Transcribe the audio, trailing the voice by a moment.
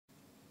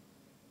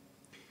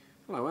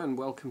Hello and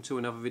welcome to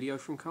another video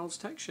from Carl's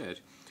Tech Shed.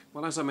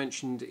 Well, as I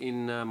mentioned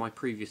in my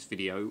previous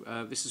video,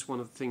 this is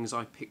one of the things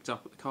I picked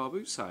up at the car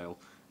boot sale.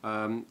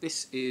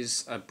 This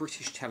is a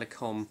British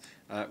Telecom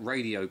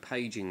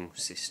RadioPaging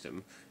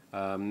system.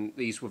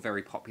 These were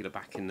very popular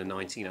back in the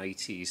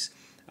 1980s.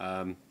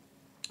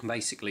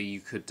 Basically, you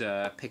could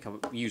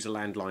use a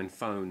landline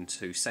phone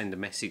to send a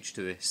message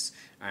to this,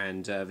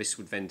 and this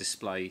would then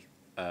display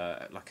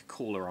like a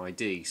caller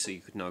ID, so you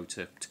could know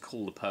to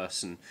call the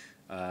person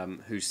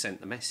who sent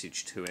the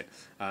message to it.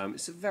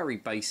 It's a very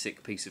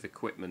basic piece of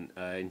equipment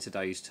in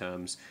today's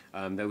terms.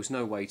 There was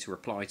no way to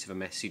reply to the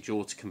message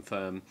or to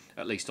confirm,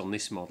 at least on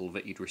this model,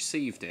 that you'd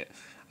received it.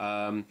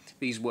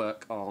 These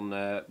worked on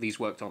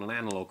an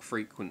analog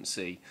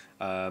frequency,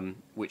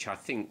 which I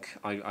think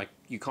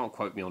you can't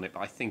quote me on it, but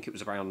I think it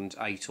was around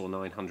 800 or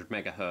 900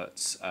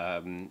 megahertz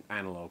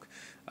analog.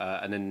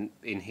 And then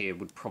in here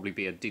would probably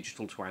be a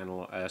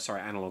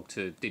analog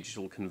to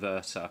digital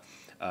converter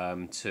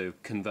to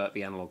convert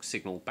the analog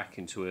signal back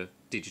into a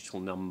digital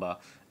number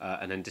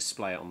and then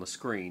display it on the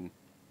screen.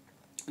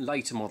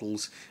 Later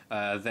models,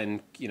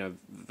 then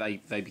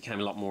they became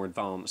a lot more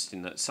advanced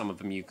in that some of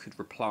them you could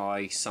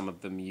reply, some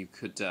of them you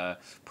could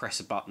press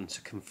a button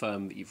to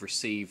confirm that you've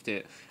received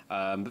it.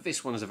 But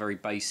this one is a very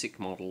basic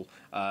model.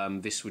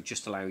 This would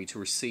just allow you to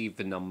receive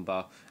the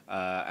number,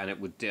 and it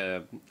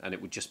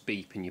would just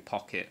beep in your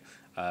pocket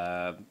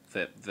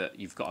that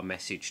you've got a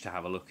message to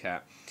have a look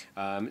at.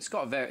 It's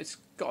got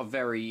a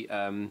very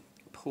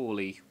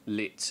poorly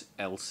lit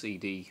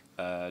LCD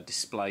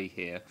display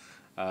here.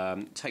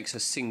 Takes a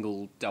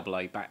single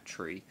AA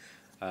battery.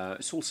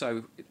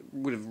 It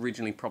would have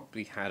originally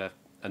probably had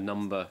a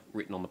number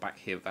written on the back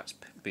here, but that's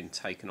been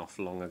taken off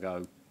long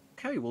ago.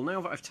 Okay, well,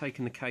 now that I've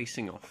taken the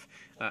casing off,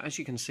 as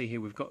you can see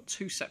here, we've got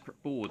two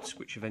separate boards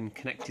which are then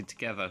connected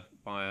together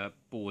by a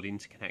board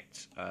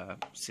interconnect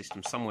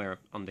system somewhere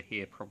under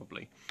here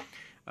probably.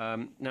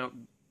 Now,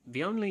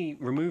 the only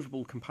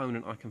removable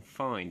component I can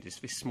find is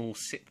this small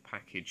SIP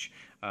package,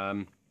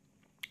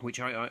 which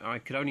I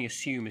could only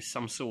assume is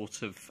some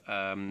sort of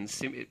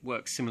it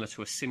works similar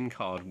to a SIM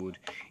card would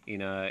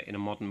in a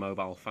modern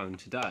mobile phone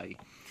today.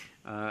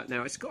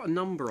 Now, it's got a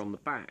number on the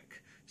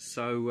back,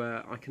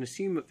 so I can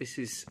assume that this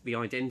is the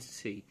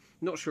identity.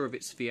 Not sure if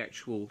it's the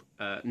actual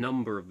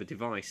number of the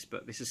device,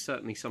 but this is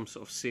certainly some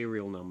sort of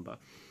serial number.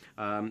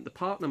 The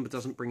part number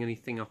doesn't bring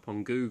anything up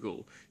on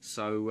Google,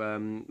 so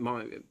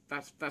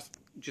that's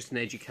just an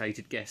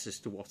educated guess as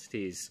to what it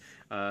is.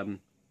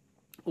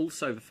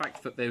 Also, the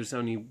fact that there's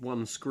only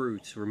one screw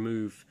to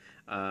remove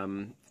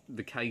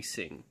the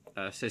casing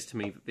says to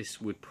me that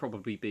this would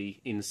probably be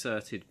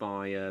inserted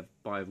by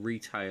a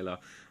retailer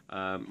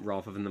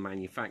rather than the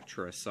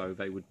manufacturer, so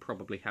they would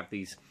probably have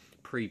these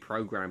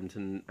pre-programmed,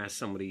 and as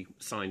somebody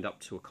signed up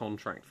to a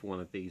contract for one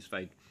of these,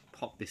 they'd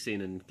pop this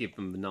in and give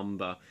them the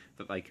number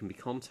that they can be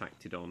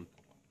contacted on.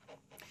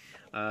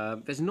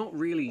 There's not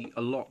really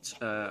a lot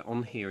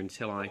on here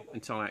until I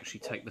actually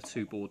take the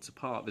two boards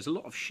apart. There's a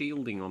lot of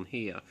shielding on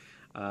here.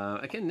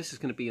 Again, this is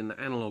going to be an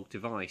analog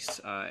device.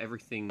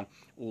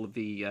 All of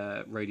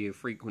the radio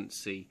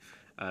frequency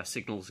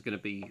signals are going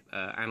to be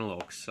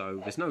analog, so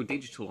there's no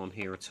digital on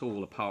here at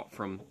all, apart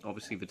from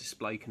obviously the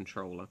display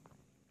controller.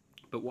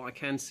 But what I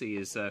can see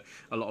is a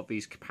lot of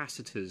these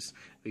capacitors,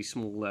 these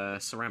small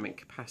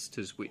ceramic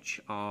capacitors, which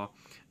are,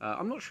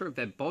 I'm not sure if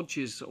they're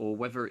bodges or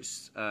whether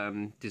it's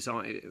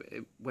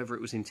whether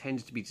it was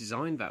intended to be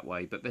designed that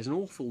way, but there's an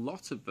awful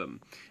lot of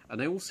them,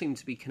 and they all seem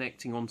to be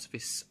connecting onto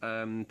this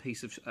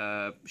piece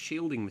of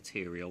shielding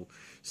material.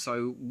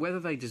 So whether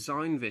they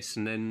designed this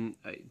and then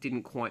it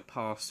didn't quite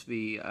pass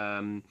the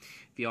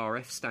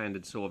RF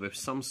standards, or there's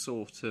some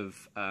sort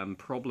of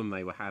problem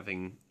they were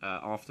having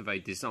after they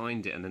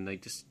designed it, and then they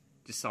just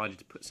decided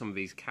to put some of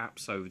these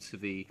caps over to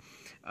the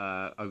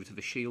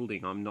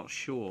shielding, I'm not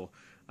sure.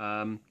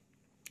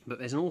 But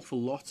there's an awful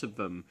lot of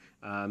them.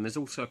 There's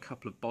also a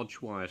couple of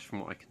bodge wires from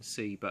what I can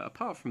see, but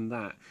apart from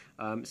that,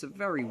 it's a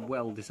very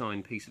well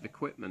designed piece of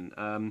equipment.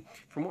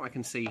 From what I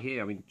can see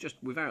here, I mean, just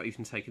without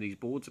even taking these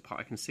boards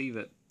apart, I can see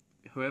that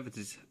whoever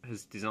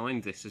has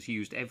designed this has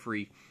used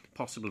every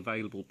possible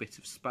available bit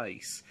of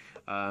space.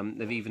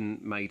 They've even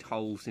made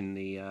holes in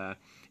the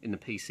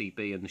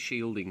PCB and the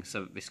shielding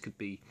so that this could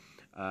be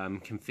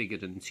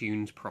configured and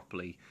tuned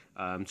properly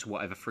to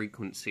whatever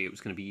frequency it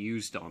was going to be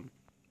used on.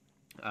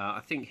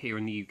 I think here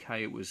in the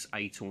UK it was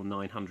 800 or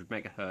 900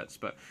 megahertz,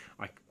 but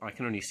I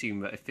can only assume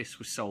that if this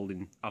was sold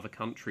in other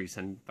countries,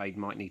 then they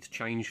might need to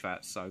change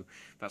that, so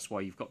that's why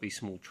you've got these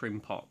small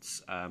trim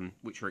pots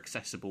which are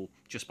accessible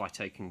just by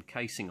taking the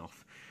casing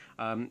off.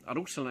 I'd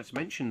also like to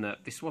mention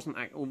that this wasn't,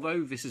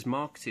 although this is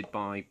marketed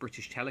by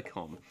British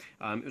Telecom,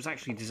 it was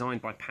actually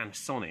designed by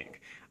Panasonic.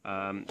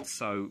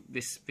 So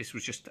this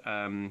was just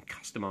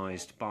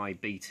customised by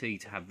BT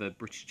to have the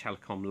British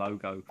Telecom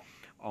logo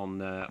on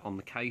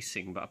the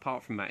casing. But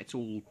apart from that, it's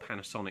all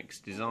Panasonic's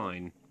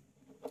design.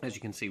 As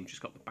you can see, we've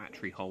just got the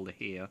battery holder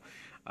here.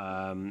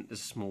 There's a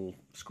small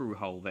screw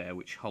hole there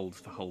which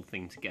holds the whole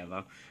thing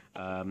together.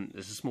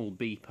 There's a small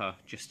beeper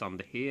just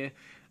under here.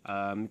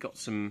 Got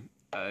some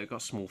got a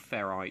small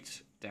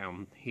ferrite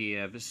down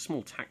here. There's a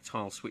small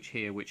tactile switch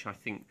here, which I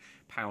think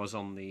powers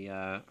on the...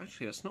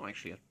 actually, that's not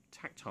actually a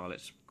tactile,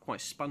 it's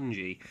quite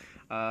spongy.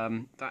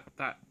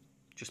 That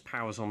just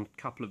powers on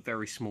a couple of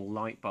very small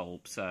light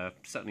bulbs,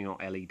 certainly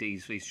not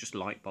LEDs, these are just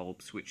light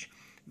bulbs, which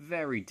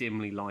very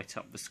dimly light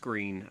up the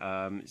screen.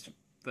 It's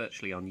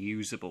virtually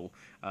unusable,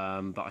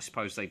 but I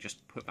suppose they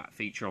just put that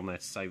feature on there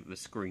to say that the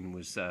screen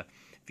was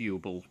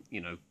viewable,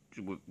 you know,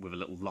 with a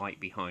little light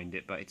behind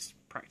it, but it's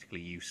practically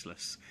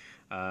useless.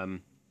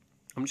 I'm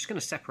just going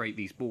to separate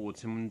these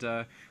boards, and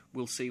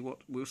we'll see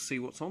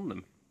what's on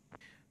them.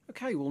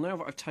 Okay, well, now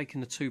that I've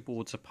taken the two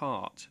boards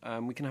apart,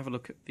 we can have a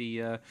look at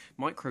the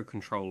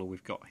microcontroller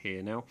we've got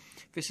here. Now,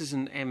 this is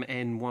an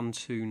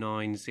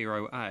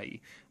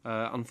MN1290A.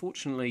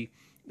 Unfortunately,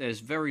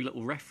 there's very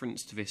little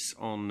reference to this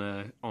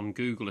on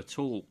Google at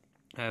all.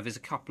 There's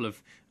a couple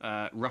of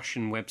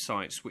Russian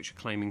websites which are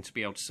claiming to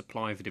be able to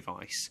supply the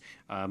device,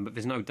 but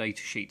there's no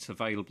data sheets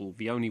available.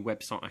 The only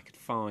website I could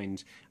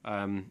find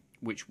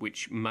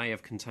which may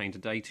have contained a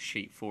data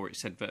sheet for it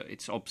said that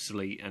it's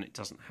obsolete and it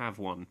doesn't have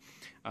one.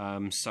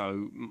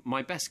 So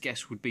my best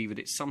guess would be that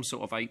it's some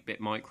sort of 8-bit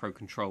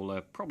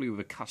microcontroller, probably with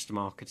a custom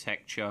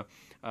architecture,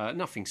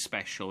 nothing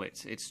special.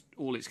 It's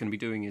all it's going to be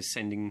doing is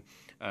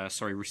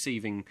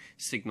receiving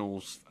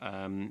signals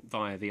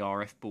via the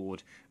RF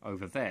board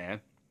over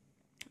there.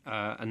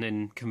 And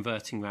then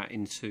converting that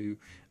into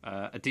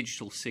a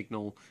digital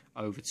signal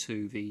over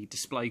to the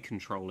display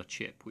controller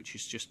chip, which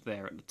is just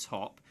there at the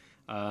top.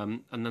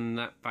 And then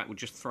that would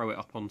just throw it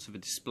up onto the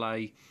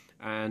display,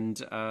 and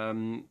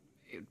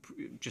it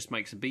just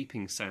makes a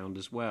beeping sound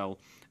as well.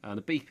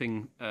 The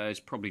beeping is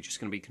probably just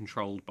going to be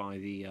controlled by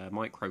the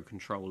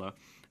microcontroller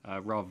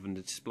rather than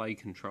the display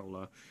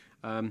controller.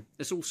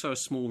 There's also a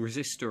small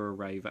resistor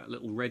array, that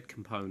little red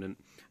component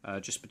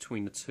just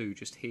between the two,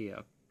 just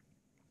here.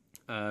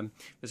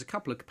 There's a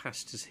couple of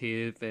capacitors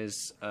here.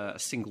 There's a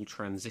single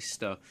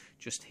transistor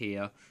just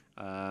here.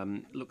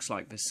 Looks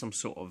like there's some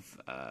sort of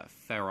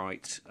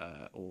ferrite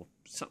or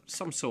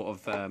some sort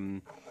of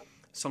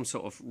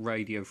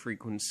radio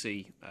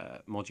frequency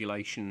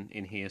modulation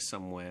in here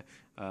somewhere.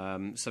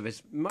 So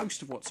there's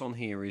most of what's on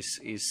here is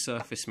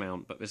surface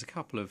mount, but there's a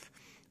couple of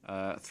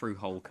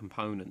through-hole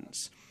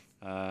components.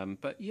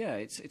 But yeah,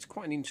 it's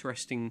quite an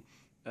interesting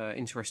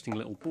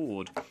little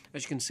board.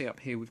 As you can see up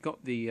here, we've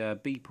got the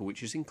beeper,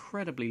 which is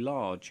incredibly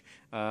large,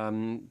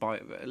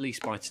 at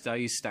least by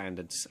today's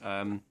standards.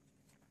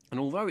 And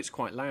although it's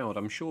quite loud,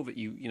 I'm sure that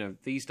you know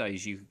these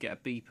days you could get a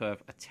beeper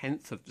a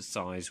tenth of the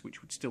size,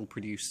 which would still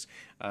produce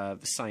the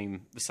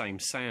same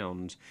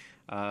sound.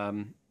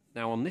 Now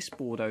on this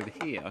board over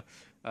here,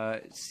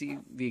 see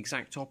the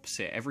exact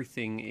opposite.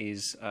 Everything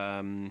is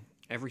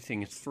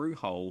through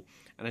hole,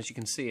 and as you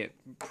can see, it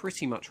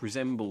pretty much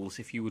resembles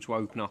if you were to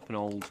open up an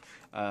old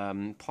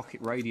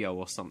pocket radio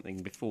or something.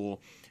 Before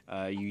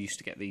you used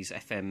to get these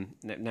FM.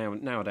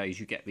 Nowadays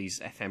you get these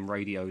FM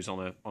radios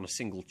on a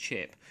single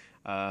chip,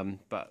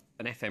 but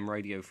an FM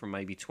radio from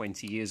maybe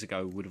 20 years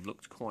ago would have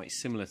looked quite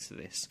similar to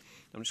this.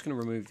 I'm just going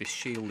to remove this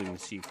shielding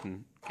so you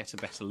can get a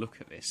better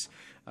look at this.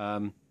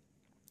 You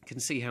can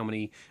see how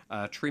many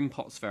trim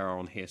pots there are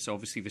on here, so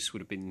obviously this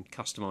would have been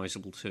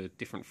customizable to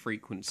different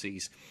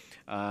frequencies.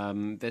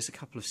 There's a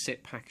couple of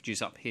SIP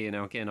packages up here.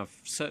 Now again, I've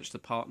searched the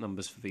part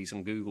numbers for these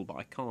on Google, but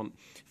I can't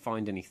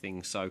find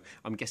anything, so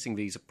I'm guessing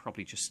these are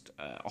probably just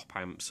op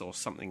amps or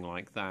something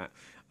like that.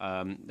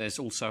 There's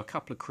also a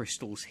couple of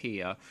crystals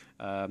here.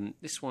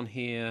 This one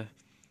here, I'm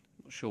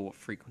not sure what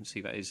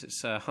frequency that is.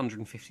 It's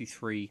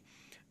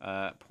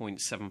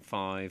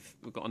 153.75.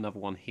 We've got another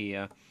one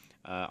here.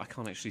 I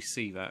can't actually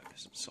see that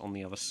because it's on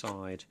the other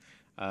side.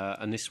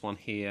 And this one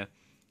here,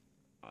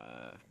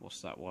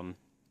 what's that one?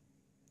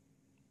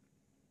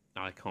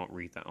 I can't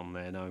read that on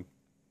there, no.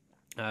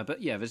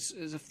 But yeah,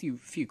 there's a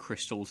few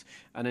crystals,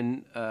 and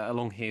then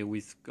along here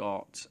we've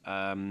got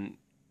a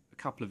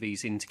couple of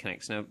these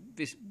interconnects. Now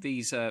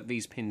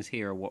these pins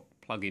here are what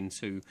plug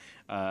into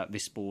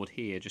this board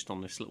here, just on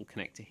this little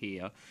connector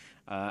here.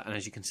 And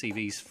as you can see,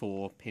 these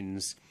 4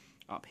 pins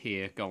up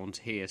here go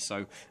onto here,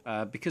 so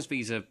because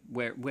these are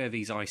where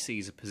these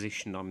ICs are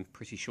positioned, I'm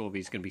pretty sure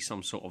these are going to be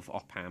some sort of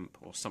op amp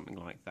or something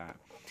like that.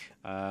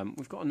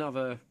 We've got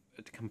another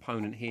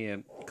component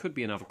here, could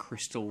be another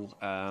crystal,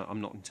 I'm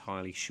not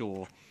entirely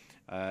sure.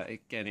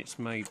 Again, it's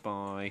made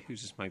by,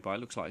 who's this made by? It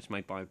looks like it's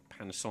made by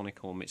Panasonic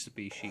or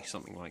Mitsubishi,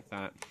 something like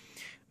that.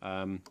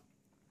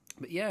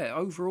 But yeah,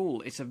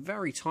 overall, it's a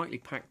very tightly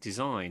packed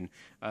design,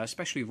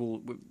 especially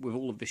with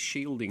all of this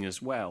shielding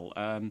as well.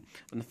 And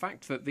the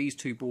fact that these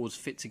two boards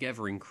fit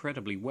together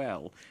incredibly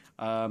well.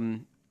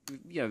 You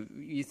know,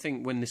 you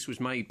think when this was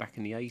made back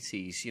in the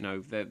 80s, you know,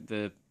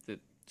 the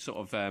sort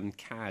of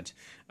CAD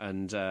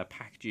and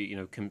package, you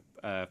know,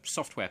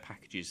 software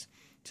packages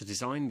to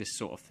design this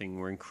sort of thing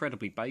were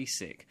incredibly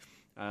basic.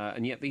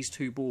 And yet these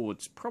two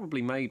boards,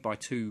 probably made by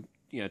two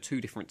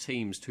two different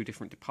teams, two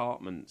different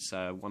departments.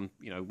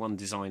 One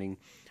designing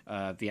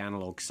the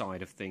analog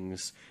side of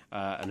things,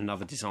 and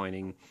another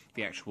designing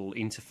the actual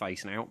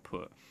interface and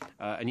output.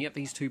 And yet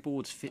these two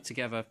boards fit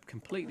together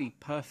completely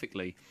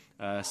perfectly,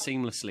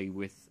 seamlessly,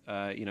 with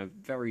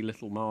very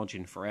little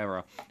margin for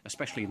error,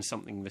 especially in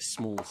something this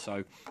small.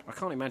 So I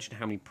can't imagine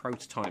how many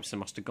prototypes they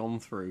must have gone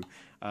through,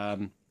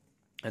 and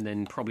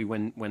then probably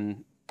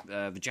when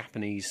the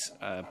Japanese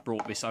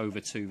brought this over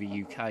to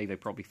the UK, they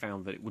probably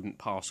found that it wouldn't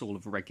pass all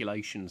of the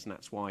regulations, and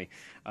that's why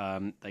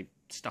they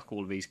stuck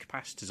all of these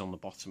capacitors on the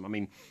bottom. I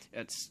mean,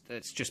 it's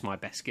just my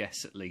best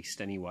guess, at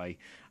least, anyway,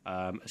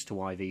 as to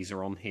why these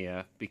are on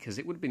here, because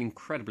it would have been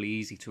incredibly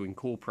easy to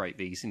incorporate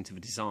these into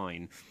the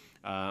design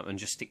and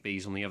just stick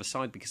these on the other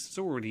side, because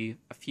there's already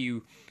a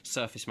few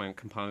surface mount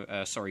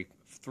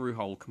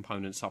through-hole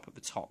components up at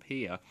the top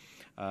here.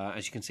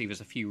 As you can see,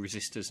 there's a few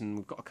resistors, and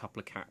we've got a couple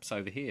of caps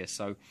over here,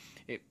 so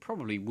it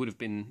probably would have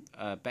been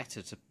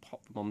better to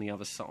pop them on the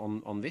other side,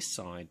 on this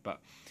side, but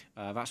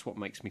that's what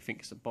makes me think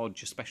it's a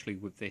bodge, especially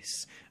with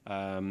this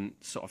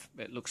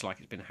it looks like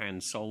it's been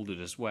hand soldered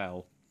as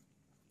well.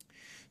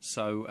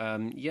 So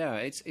yeah,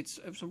 it's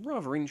a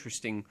rather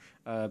interesting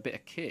bit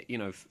of kit,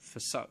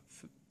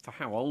 for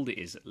how old it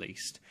is, at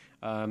least.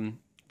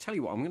 Tell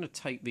you what, I'm going to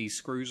take these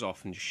screws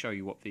off and just show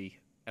you what the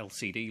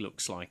LCD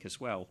looks like as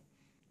well.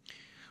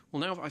 Well,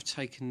 now that I've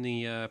taken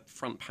the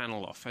front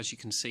panel off, as you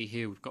can see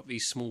here, we've got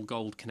these small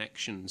gold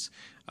connections.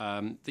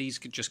 These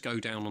could just go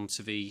down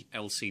onto the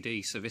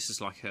LCD, so this is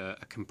like a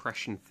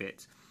compression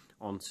fit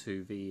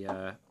onto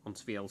the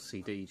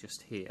LCD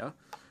just here.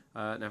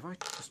 Now, if I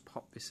just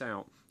pop this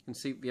out, you can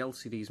see the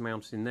LCD is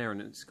mounted in there,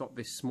 and it's got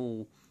this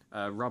small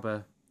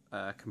rubber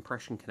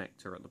compression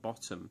connector at the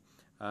bottom.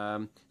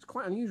 It's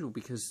quite unusual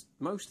because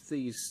most of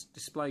these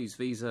displays,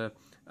 these are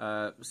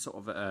a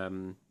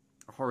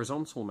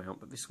horizontal mount,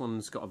 but this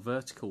one's got a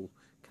vertical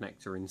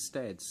connector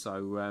instead.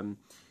 So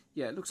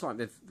yeah, it looks like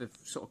they've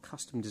sort of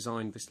custom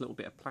designed this little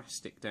bit of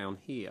plastic down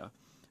here,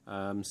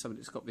 so that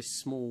it's got this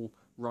small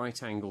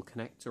right angle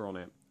connector on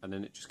it, and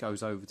then it just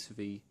goes over to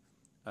the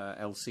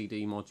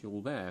LCD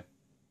module there.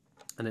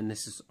 And then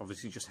this is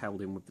obviously just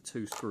held in with the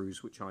two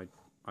screws, which I've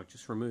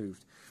just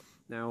removed.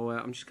 Now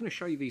I'm just going to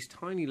show you these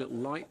tiny little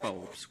light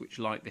bulbs which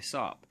light this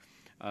up.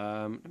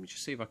 Let me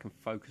just see if I can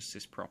focus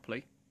this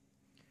properly.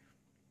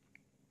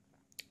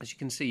 As you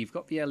can see, you've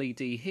got the LED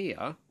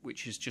here,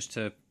 which is just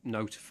to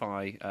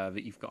notify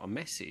that you've got a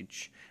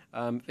message.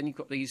 Then you've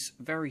got these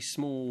very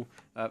small,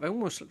 they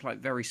almost look like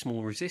very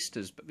small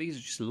resistors, but these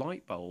are just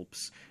light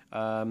bulbs.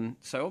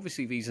 So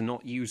obviously these are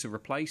not user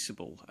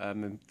replaceable.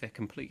 They're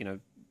complete,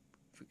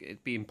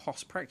 it'd be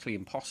practically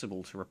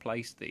impossible to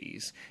replace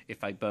these if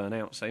they burn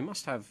out. So they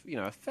must have,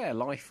 a fair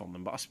life on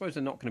them. But I suppose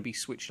they're not going to be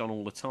switched on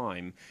all the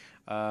time.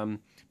 But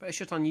it's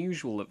just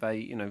unusual that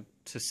they,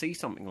 to see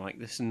something like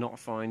this and not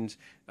find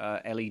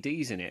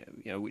LEDs in it,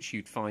 which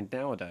you'd find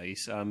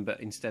nowadays.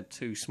 But instead,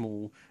 two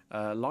small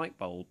light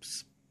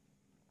bulbs.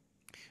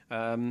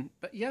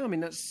 But yeah, I mean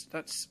that's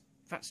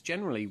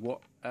generally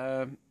what.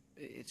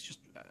 It's just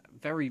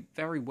very,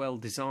 very well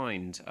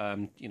designed,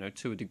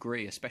 to a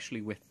degree, especially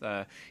with,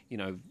 the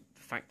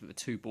fact that the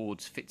two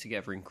boards fit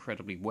together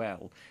incredibly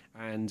well,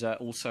 and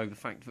also the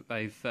fact that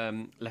they've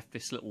left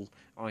this little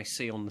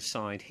IC on the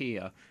side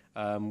here,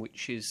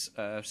 which is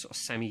sort of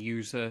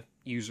semi-user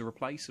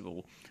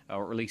replaceable,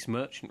 or at least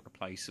merchant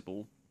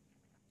replaceable,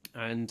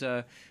 and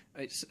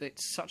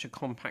it's such a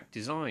compact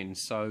design.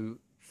 So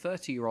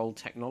 30-year-old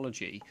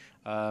technology.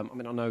 I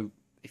mean, I know.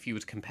 If you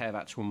were to compare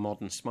that to a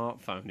modern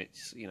smartphone,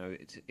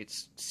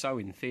 it's so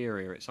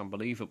inferior, it's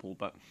unbelievable.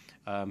 But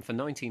for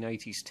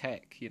 1980s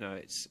tech,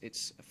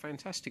 it's a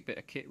fantastic bit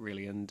of kit,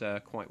 really, and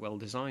quite well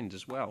designed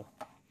as well.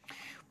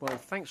 Well,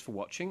 thanks for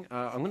watching.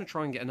 I'm going to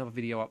try and get another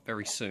video up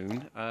very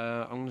soon.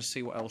 I'm going to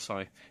see what else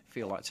I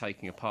feel like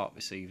taking apart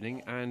this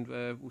evening, and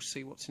we'll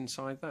see what's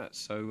inside that.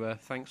 So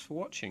thanks for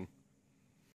watching.